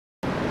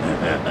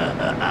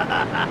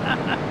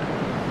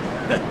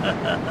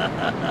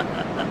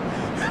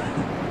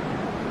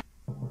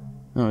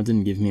Oh, it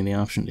didn't give me the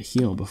option to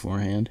heal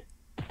beforehand.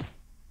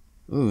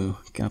 Ooh,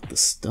 got the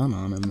stun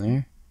on him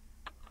there.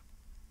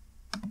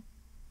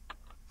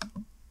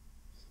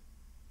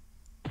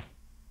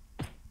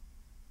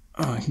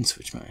 Oh, I can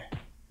switch my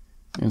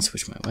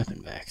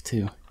weapon back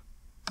too.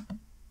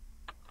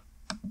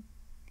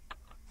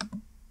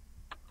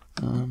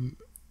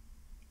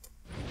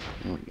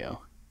 There we go.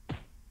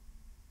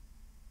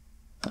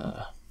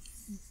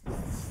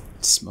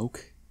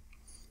 Smoke.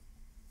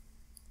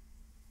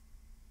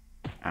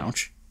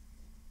 Ouch.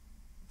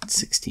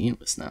 16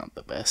 was not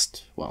the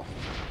best. Well,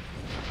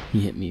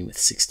 he hit me with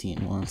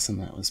 16 once,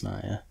 and that was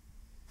my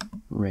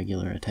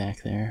regular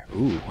attack there.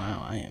 Ooh,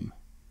 wow, I am...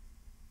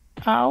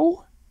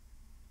 Ow!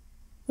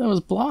 That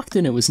was blocked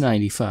and it was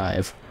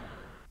 95.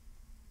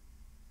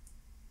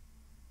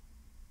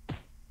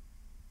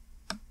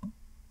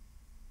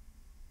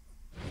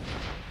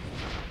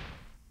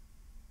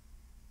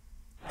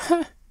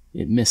 Ha!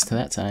 It missed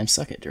that time.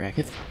 Suck it,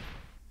 Drakath.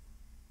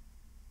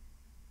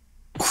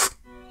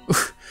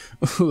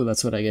 Ooh,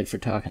 that's what I get for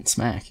talking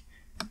smack.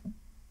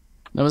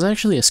 That was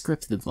actually a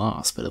scripted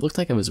loss, but it looked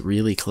like I was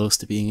really close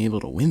to being able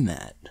to win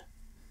that.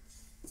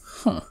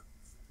 Huh.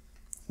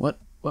 What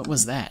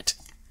was that?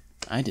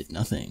 I did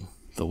nothing.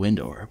 The wind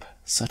orb.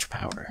 Such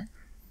power.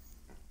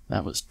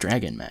 That was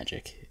dragon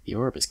magic. The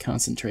orb is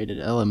concentrated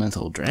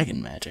elemental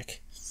dragon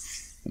magic.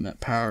 And that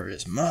power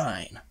is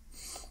mine.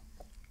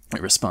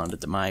 It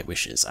responded to my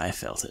wishes. I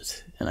felt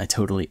it. And I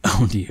totally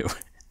owned you.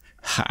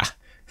 Ha!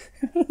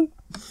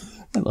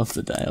 I love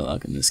the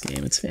dialogue in this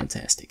game. It's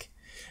fantastic.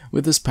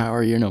 With this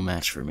power, you're no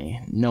match for me.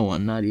 No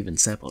one, not even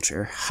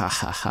Sepulture. Ha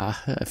ha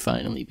ha. I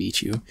finally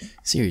beat you.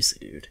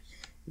 Seriously, dude.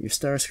 Your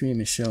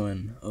Starscream is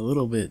showing a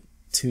little bit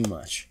too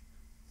much.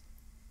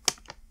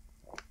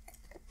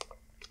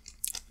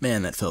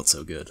 Man, that felt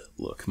so good.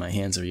 Look, my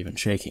hands are even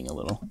shaking a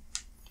little.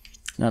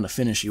 Now to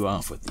finish you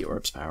off with the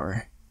orb's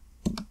power.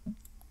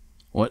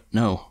 What?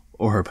 No.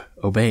 Orb.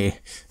 Obey.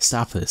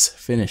 Stop this.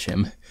 Finish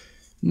him.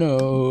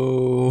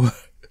 No.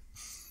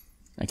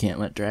 I can't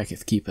let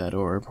Drakath keep that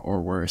orb, or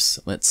worse,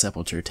 let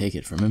Sepulture take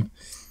it from him.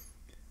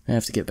 I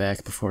have to get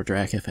back before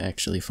Drakath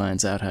actually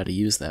finds out how to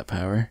use that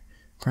power.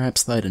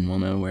 Perhaps Thyden will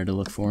know where to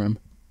look for him.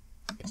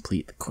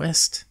 Complete the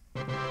quest.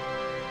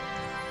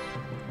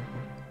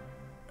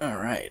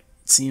 Alright,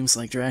 it seems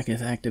like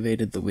Drakath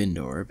activated the wind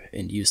orb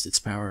and used its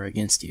power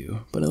against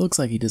you, but it looks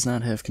like he does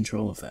not have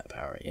control of that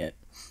power yet.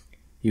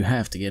 You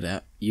have to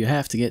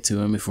get to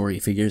him before he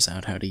figures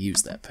out how to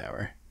use that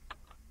power.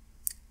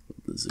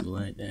 The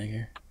Zulite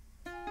dagger.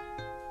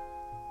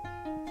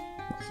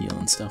 Heal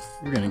and stuff.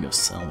 We're gonna go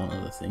sell one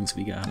of the things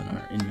we got in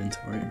our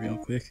inventory real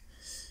quick.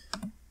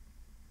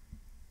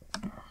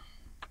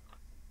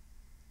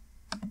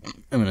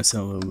 I'm gonna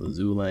sell the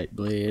Zulite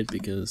blade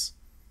because,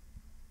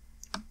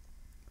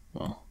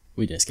 well,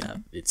 we just got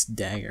its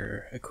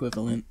dagger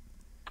equivalent,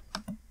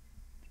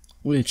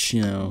 which,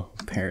 you know,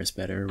 pairs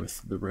better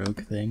with the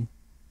rogue thing.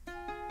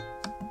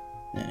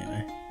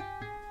 Anyway,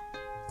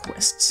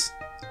 quests.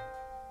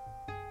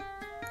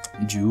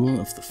 Jewel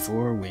of the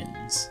Four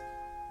Winds.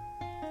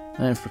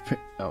 I have prepared.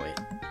 Oh wait,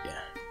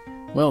 yeah.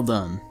 Well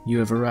done. You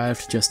have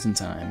arrived just in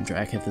time.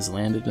 Drakath has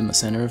landed in the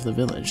center of the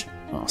village.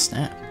 Oh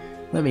snap!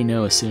 Let me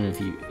know as soon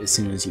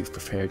as you've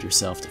prepared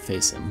yourself to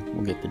face him.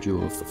 We'll get the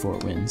Jewel of the Four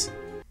Winds.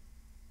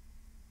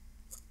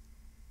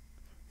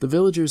 The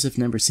villagers have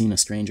never seen a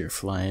stranger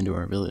fly into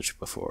our village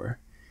before,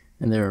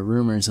 and there are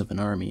rumors of an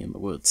army in the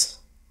woods.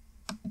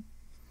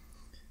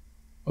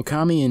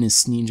 Okami and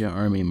his ninja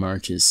army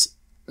marches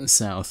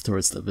south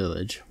towards the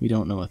village. We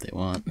don't know what they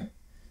want.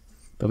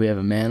 But we have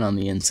a man on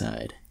the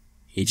inside.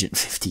 Agent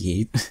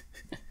 58.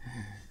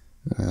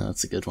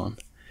 That's a good one.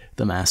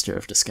 The Master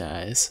of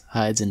Disguise.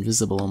 Hides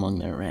invisible among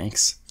their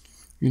ranks.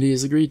 And he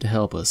has agreed to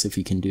help us if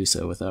he can do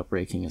so without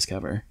breaking his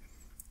cover.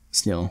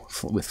 Still,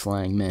 with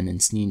flying men and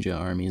ninja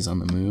armies on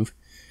the move,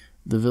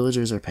 the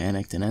villagers are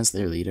panicked, and as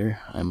their leader,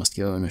 I must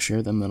go and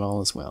assure them that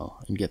all is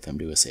well, and get them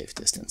to a safe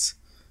distance.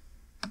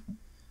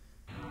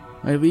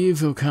 I leave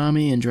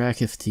Okami and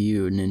Drakath to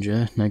you,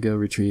 ninja. Now go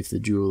retrieve the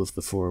Jewel of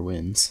the Four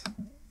Winds.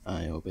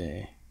 I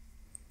obey.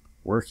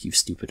 Work, you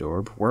stupid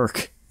orb.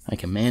 Work! I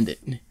command it.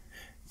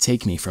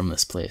 Take me from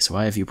this place.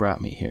 Why have you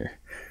brought me here?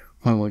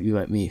 Why won't you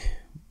let me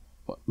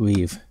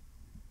leave?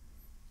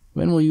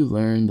 When will you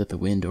learn that the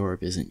wind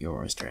orb isn't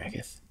yours,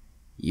 Drakath?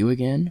 You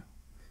again?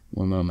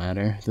 Well, no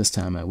matter. This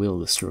time I will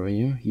destroy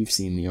you. You've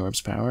seen the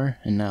orb's power,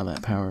 and now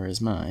that power is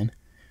mine.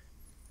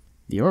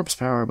 The orb's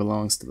power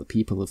belongs to the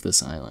people of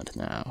this island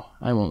now.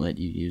 I won't let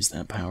you use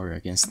that power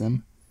against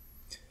them.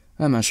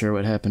 I'm not sure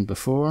what happened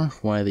before,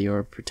 why the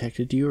orb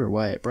protected you, or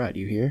why it brought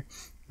you here,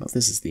 but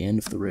this is the end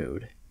of the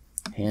road.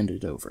 Hand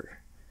it over.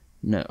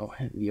 No,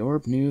 the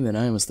orb knew that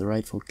I was the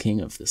rightful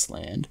king of this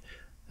land.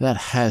 That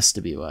has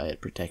to be why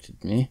it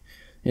protected me.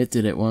 It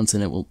did it once,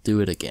 and it will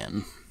do it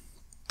again.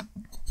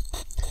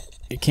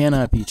 It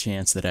cannot be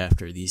chance that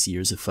after these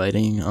years of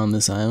fighting on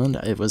this island,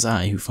 it was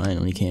I who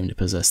finally came to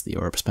possess the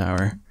orb's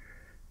power.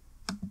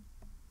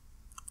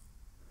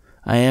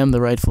 I am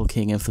the rightful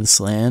king of this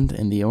land,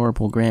 and the orb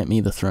will grant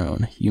me the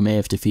throne. You may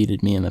have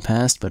defeated me in the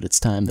past, but it's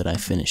time that I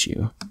finish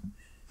you.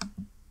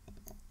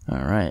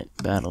 Alright,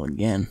 battle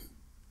again.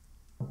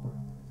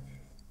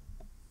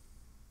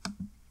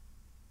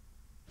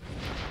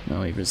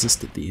 Oh, he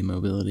resisted the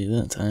immobility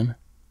that time.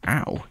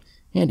 Ow!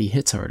 And he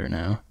hits harder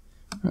now.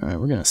 Alright,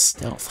 we're gonna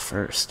stealth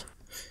first.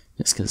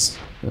 Just because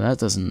that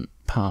doesn't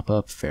pop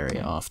up very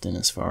often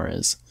as far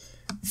as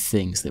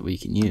things that we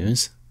can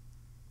use.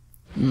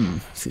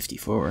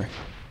 54.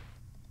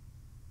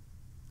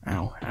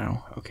 Ow,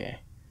 ow, okay.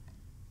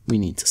 We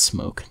need to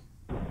smoke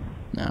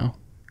now.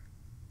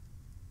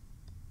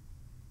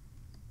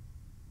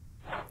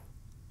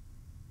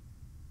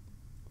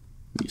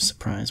 Use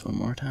surprise one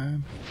more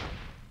time.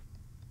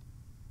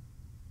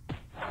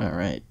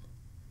 Alright.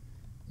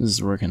 This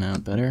is working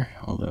out better,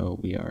 although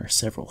we are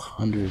several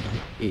hundred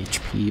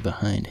HP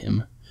behind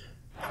him.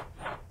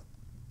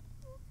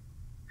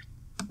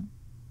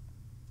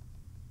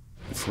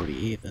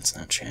 .48, that's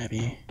not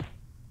shabby.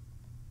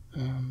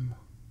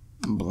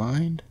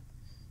 Blind?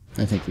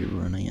 I think we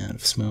were running out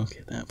of smoke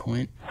at that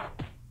point.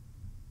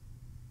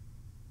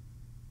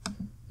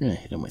 I'm gonna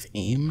hit him with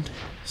aimed,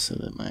 so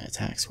that my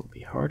attacks will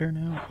be harder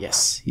now.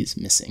 Yes, he's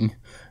missing.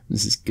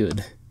 This is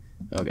good.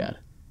 Oh god.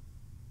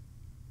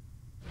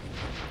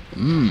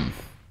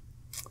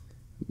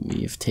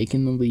 We have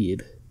taken the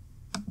lead.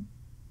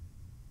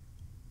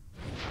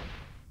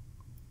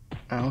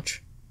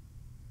 Ouch.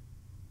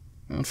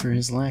 Not for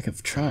his lack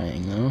of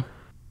trying, though.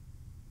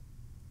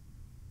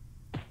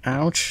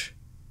 Ouch.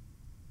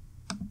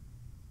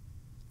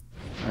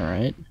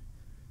 Alright.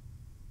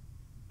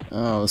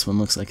 Oh, this one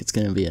looks like it's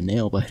gonna be a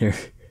nail biter.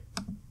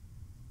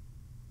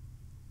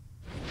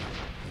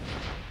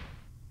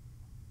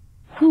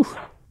 Whew.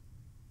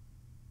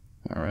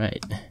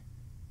 Alright.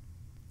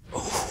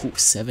 Oh,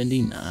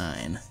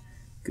 79.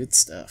 Good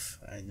stuff.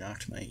 I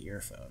knocked my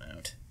earphone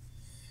out.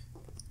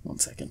 1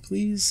 second,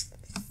 please.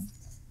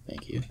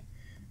 Thank you.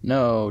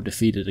 No,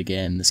 defeated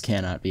again. This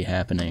cannot be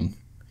happening.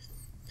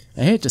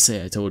 I hate to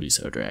say I told you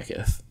so,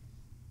 Drakath.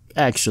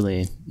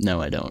 Actually,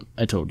 no I don't.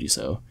 I told you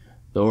so.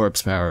 The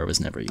orb's power was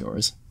never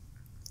yours.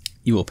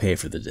 You will pay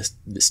for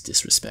this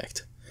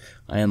disrespect.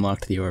 I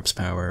unlocked the orb's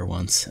power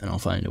once, and I'll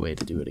find a way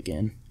to do it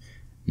again.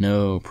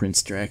 No,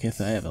 Prince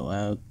Drakath, I have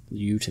allowed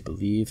you to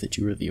believe that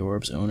you were the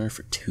orb's owner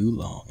for too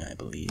long, I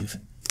believe.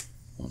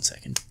 1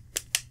 second.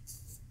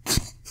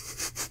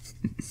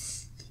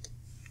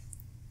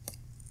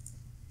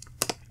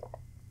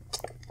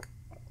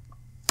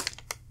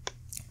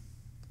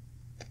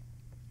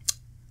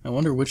 I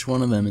wonder which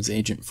one of them is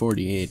Agent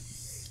 48.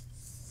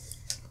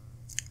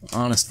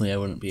 Honestly, I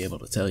wouldn't be able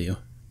to tell you.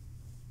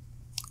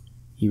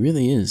 He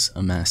really is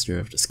a master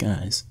of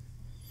disguise.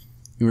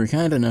 You were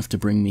kind enough to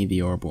bring me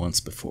the orb once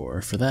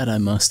before. For that I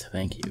must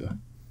thank you.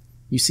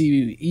 You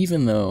see,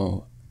 even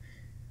though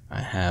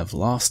I have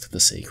lost the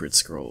sacred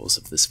scrolls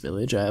of this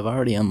village, I have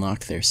already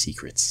unlocked their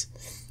secrets.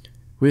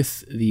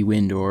 With the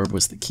wind orb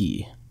was the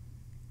key.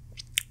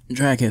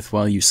 Drakath,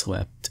 while you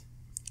slept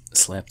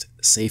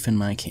safe in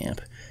my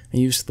camp, I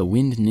used the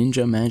wind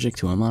ninja magic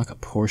to unlock a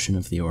portion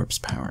of the orb's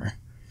power.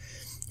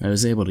 I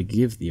was able to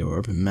give the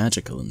orb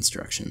magical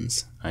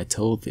instructions. I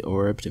told the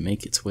orb to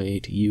make its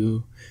way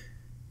to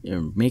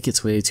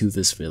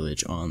this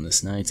village on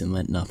this night and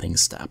let nothing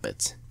stop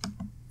it.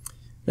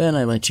 Then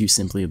I let you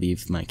simply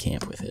leave my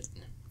camp with it.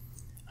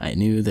 I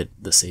knew that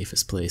the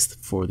safest place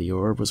for the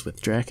orb was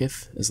with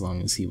Drakath. As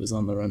long as he was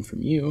on the run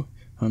from you,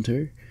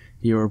 Hunter,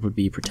 the orb would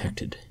be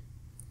protected.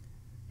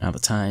 Now the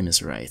time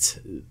is right.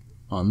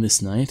 On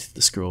this night,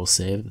 the scrolls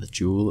say that the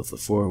Jewel of the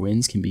Four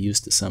Winds can be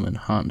used to summon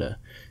Honda,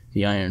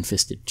 the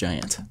iron-fisted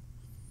giant.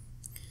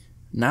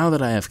 Now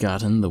that I have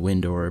gotten the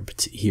wind orb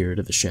here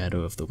to the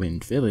shadow of the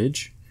Wind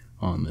Village,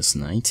 on this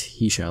night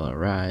he shall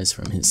arise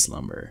from his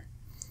slumber.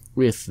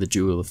 With the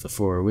Jewel of the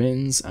Four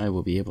Winds, I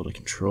will be able to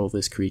control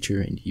this creature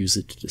and use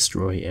it to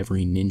destroy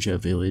every ninja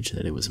village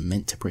that it was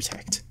meant to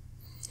protect.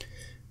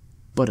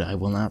 But I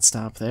will not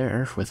stop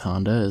there. With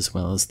Honda, as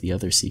well as the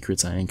other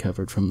secrets I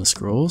uncovered from the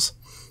scrolls,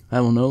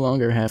 I will no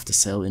longer have to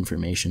sell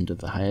information to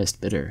the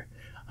highest bidder.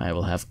 I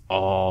will have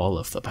all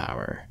of the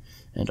power,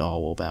 and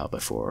all will bow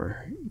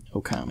before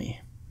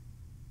Okami.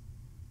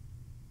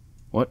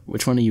 What?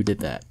 Which one of you did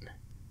that?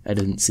 I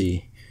didn't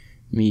see.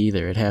 Me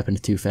either. It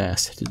happened too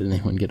fast. Did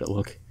anyone get a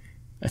look?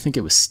 I think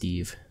it was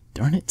Steve.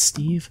 Darn it,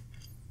 Steve.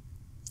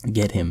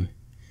 Get him.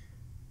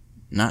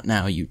 Not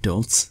now, you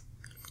dolts.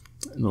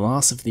 The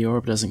loss of the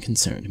orb doesn't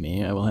concern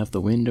me. I will have the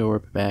wind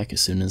orb back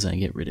as soon as I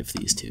get rid of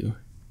these two.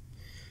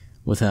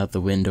 Without the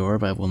wind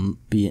orb, I will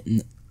not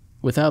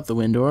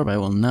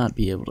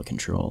be able to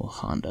control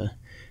Honda.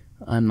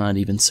 I'm not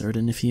even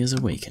certain if he is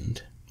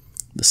awakened.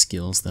 The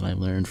skills that I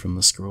learned from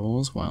the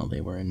scrolls while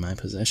they were in my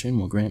possession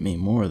will grant me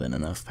more than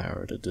enough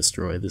power to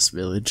destroy this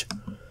village.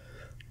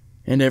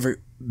 And everyone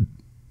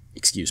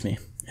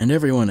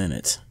in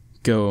it.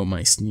 Go,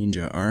 my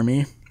ninja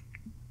army.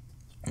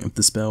 If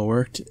the spell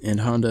worked and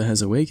Honda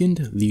has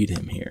awakened, lead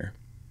him here.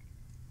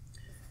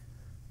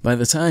 By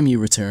the time you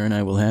return,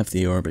 I will have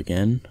the orb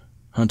again.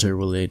 Hunter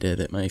will lay dead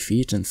at my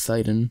feet, and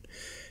Thyton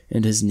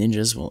and his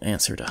ninjas will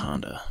answer to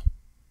Honda.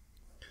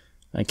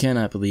 I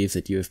cannot believe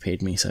that you have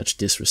paid me such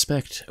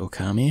disrespect,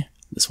 Okami.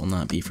 This will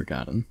not be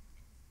forgotten.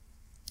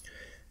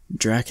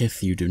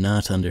 Drakath, you do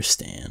not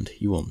understand.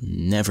 You will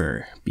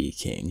never be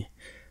king.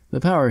 The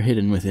power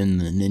hidden within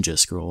the ninja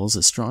scrolls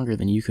is stronger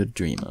than you could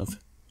dream of.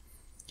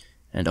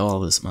 And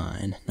all is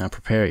mine. Now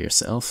prepare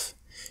yourself.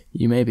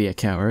 You may be a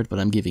coward, but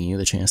I'm giving you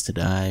the chance to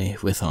die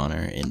with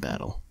honor in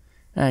battle.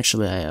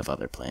 Actually, I have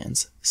other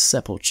plans.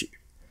 Sepulture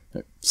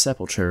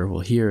will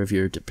hear of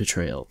your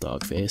betrayal,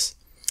 Dogface.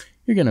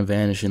 You're gonna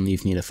vanish and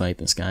leave me to fight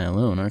this guy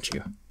alone, aren't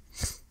you?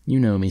 You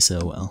know me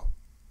so well.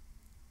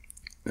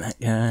 That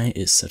guy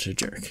is such a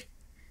jerk.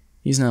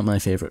 He's not my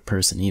favorite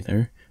person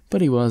either,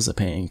 but he was a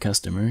paying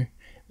customer.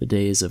 The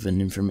days of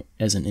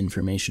as an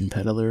information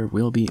peddler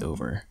will be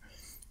over,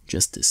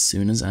 just as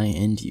soon as I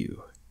end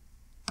you.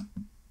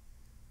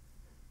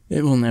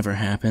 It will never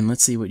happen.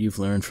 Let's see what you've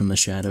learned from the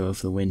Shadow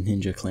of the Wind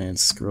Ninja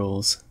Clan's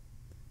scrolls.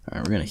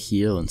 Alright, we're gonna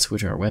heal and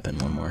switch our weapon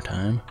one more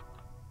time.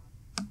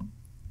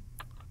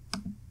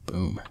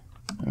 Boom.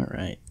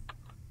 Alright.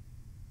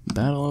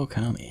 Battle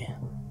Okami.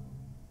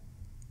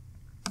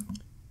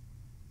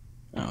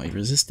 Oh, he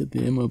resisted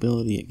the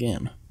immobility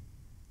again.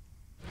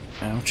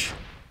 Ouch.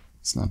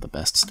 It's not the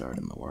best start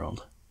in the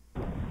world.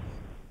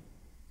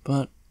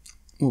 But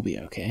we'll be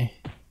okay.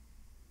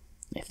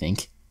 I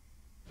think.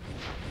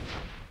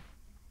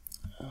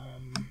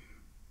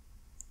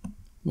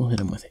 We'll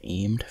hit him with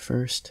aimed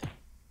first.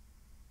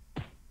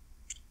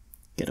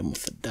 Get him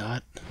with the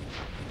dot.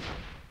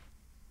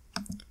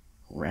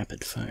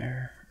 Rapid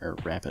fire, or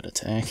rapid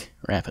attack.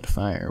 Rapid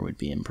fire would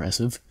be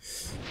impressive.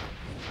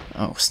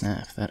 Oh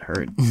snap, that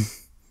hurt.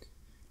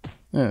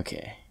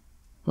 Okay.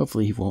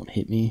 Hopefully he won't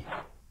hit me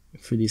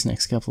for these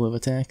next couple of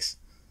attacks.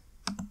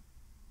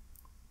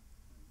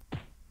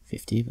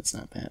 50, that's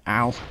not bad.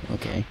 Ow!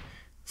 Okay.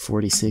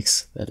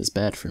 46, that is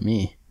bad for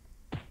me.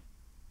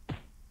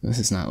 This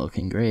is not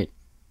looking great.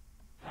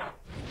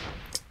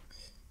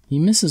 He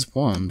misses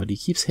one, but he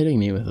keeps hitting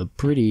me with a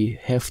pretty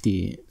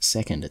hefty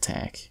second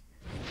attack.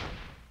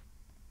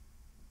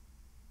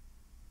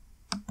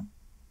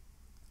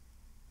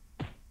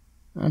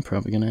 I'm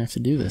probably gonna have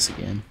to do this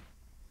again.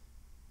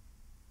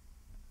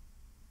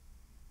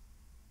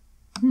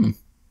 I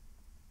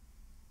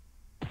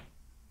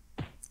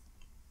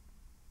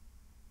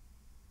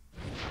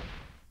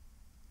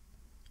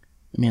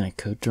mean, I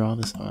could draw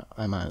this.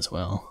 I might as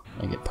well.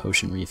 I get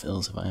potion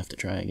refills if I have to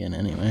try again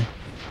anyway.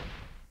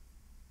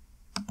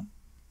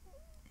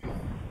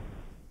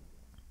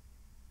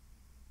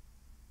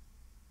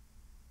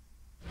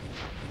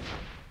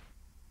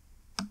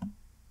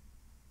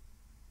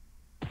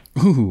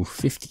 Ooh,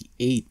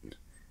 58.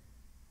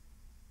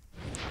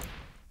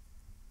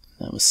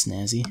 That was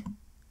snazzy.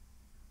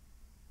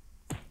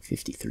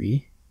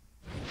 53.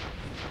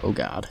 Oh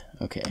god,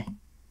 okay.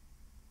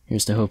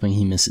 Here's to hoping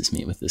he misses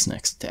me with this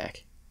next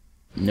attack.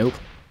 Nope.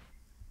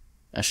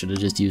 I should have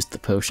just used the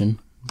potion,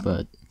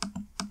 but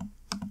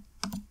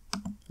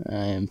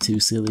I am too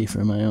silly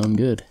for my own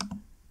good.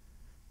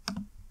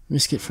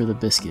 Risk it for the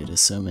biscuit, as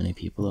so many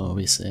people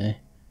always say.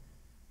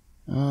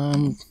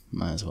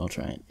 Might as well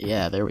try it.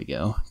 Yeah, there we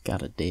go.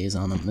 Got a daze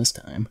on him this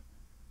time.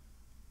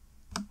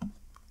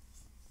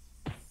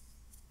 I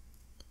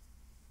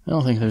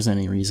don't think there's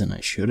any reason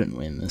I shouldn't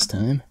win this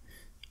time.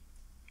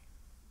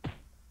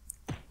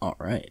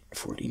 Alright,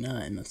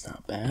 49, that's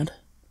not bad.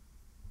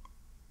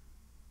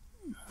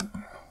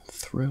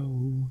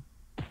 Throw.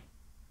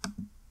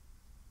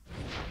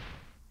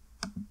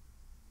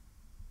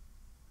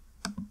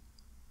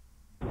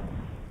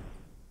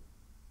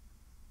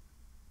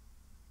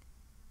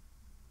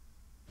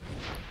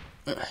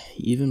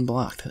 Even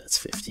blocked, that's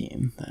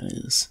 15. That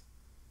is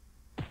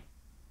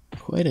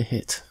quite a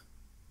hit.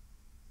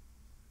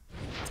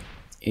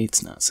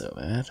 8's not so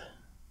bad.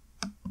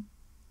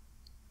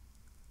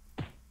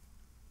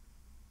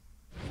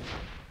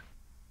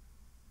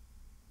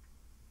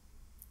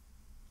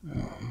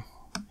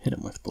 Hit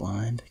him with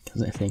blind,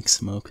 because I think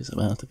smoke is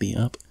about to be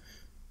up.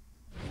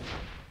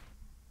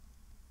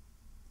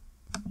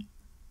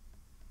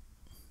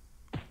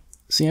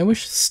 See, I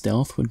wish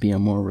stealth would be a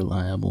more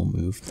reliable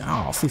move.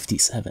 Oh,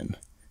 57.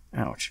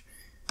 Ouch.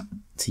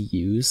 To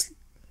use.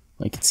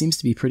 Like, it seems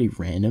to be pretty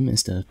random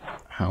as to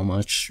how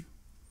much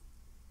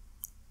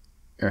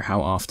or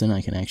how often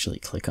I can actually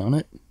click on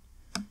it.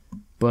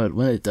 But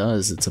when it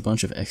does, it's a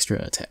bunch of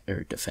extra attack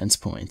or defense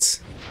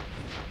points.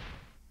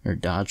 Or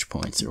dodge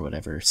points, or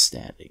whatever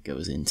stat it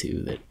goes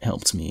into that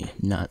helps me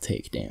not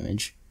take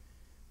damage.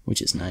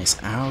 Which is nice.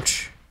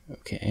 Ouch.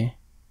 Okay.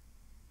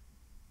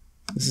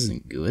 This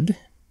isn't good.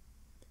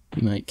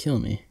 He might kill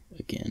me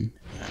again.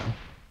 Ow.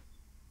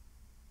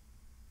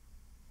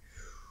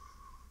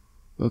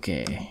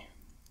 Okay.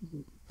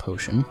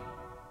 Potion.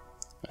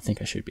 I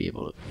think I should be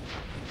able to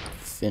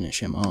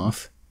finish him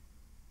off.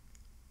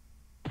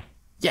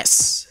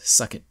 Yes!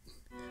 Suck it.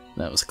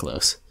 That was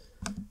close.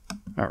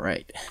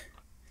 Alright.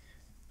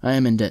 I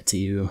am in debt to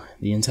you.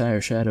 The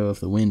entire Shadow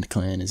of the Wind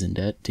clan is in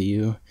debt to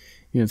you.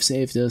 You have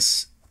saved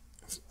us.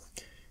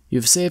 You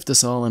have saved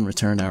us all and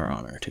returned our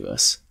honor to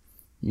us.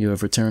 You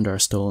have returned our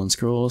stolen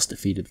scrolls,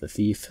 defeated the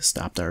thief,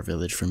 stopped our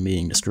village from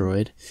being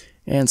destroyed,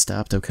 and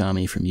stopped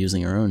Okami from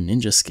using her own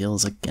ninja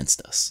skills against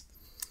us.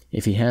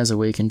 If he has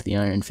awakened the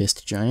Iron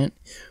Fist Giant,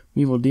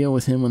 we will deal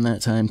with him when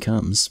that time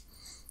comes.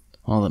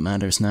 All that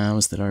matters now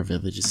is that our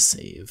village is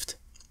saved.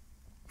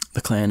 The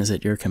clan is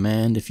at your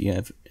command if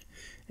you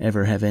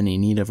ever have any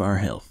need of our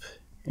help.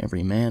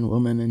 Every man,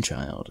 woman, and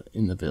child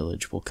in the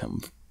village will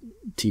come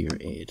to your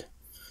aid.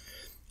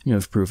 You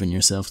have proven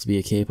yourself to be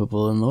a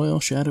capable and loyal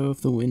Shadow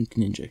of the Wind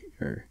ninja,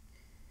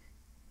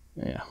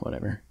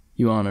 whatever.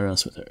 You honor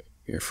us with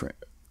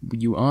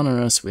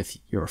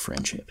your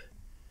friendship.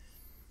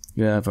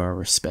 You have our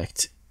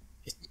respect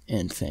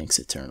and thanks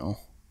eternal.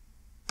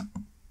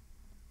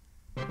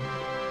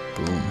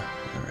 Boom.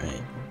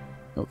 Alright.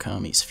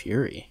 Okami's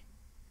Fury.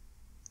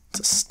 It's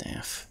a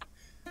staff.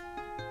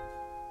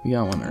 We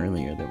got one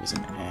earlier that was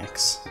an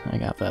axe. I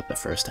got that the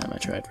first time I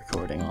tried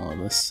recording all of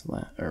this,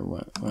 when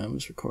I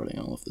was recording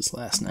all of this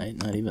last night,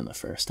 not even the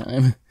first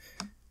time.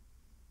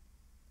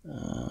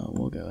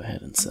 We'll go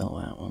ahead and sell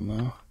that one,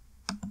 though.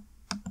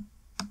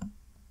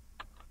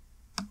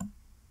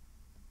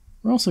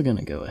 We're also going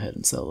to go ahead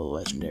and sell the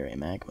legendary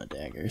magma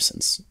dagger,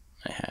 since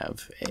I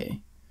have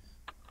a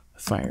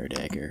fire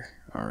dagger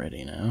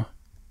already now.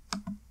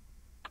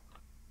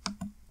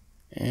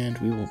 And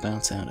we will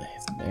bounce out of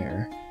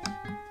there.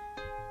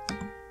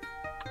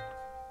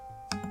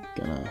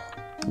 Gonna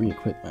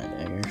re-equip my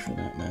dagger for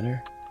that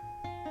matter.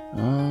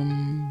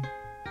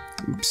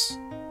 Oops.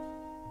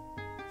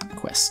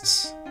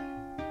 Quests.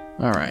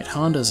 Alright,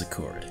 Honda's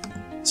Accord.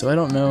 So I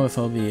don't know if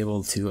I'll be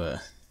able to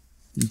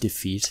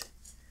defeat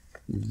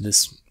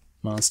this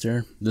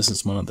monster. This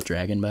is one of the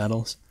dragon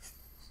battles.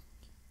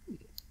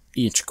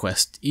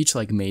 Each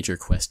like major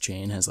quest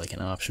chain has like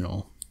an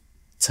optional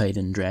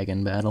Titan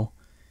dragon battle,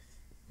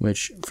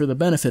 which for the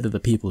benefit of the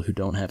people who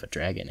don't have a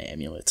dragon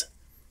amulet,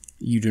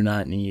 you do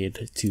not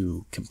need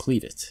to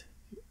complete it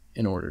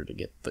in order to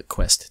get the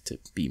quest to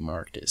be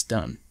marked as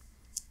done,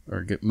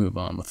 or move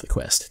on with the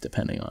quest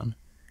depending on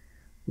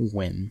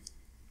when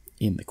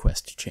in the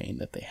quest chain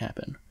that they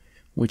happen,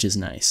 which is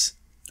nice.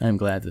 I'm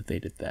glad that they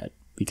did that,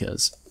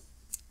 because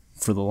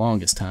for the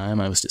longest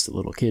time I was just a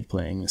little kid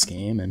playing this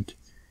game, and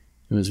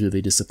it was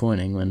really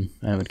disappointing when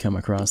I would come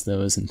across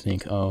those and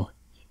think, oh,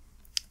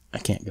 I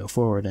can't go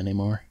forward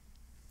anymore.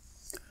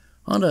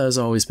 Honda has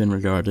always been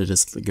regarded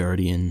as the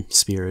guardian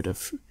spirit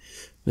of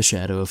the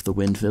Shadow of the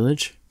Wind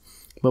Village,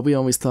 but we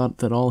always thought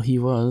that all he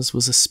was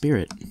a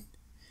spirit.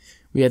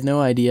 We had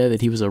no idea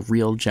that he was a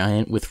real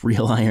giant with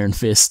real iron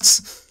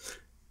fists.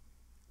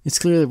 It's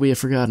clear that we have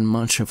forgotten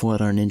much of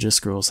what our ninja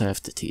scrolls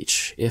have to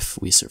teach. If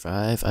we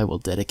survive, I will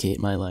dedicate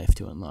my life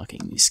to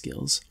unlocking these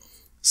skills.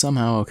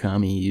 Somehow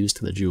Okami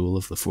used the Jewel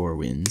of the Four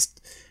Winds,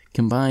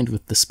 combined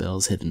with the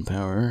spell's hidden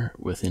power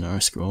within our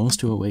scrolls,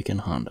 to awaken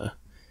Honda.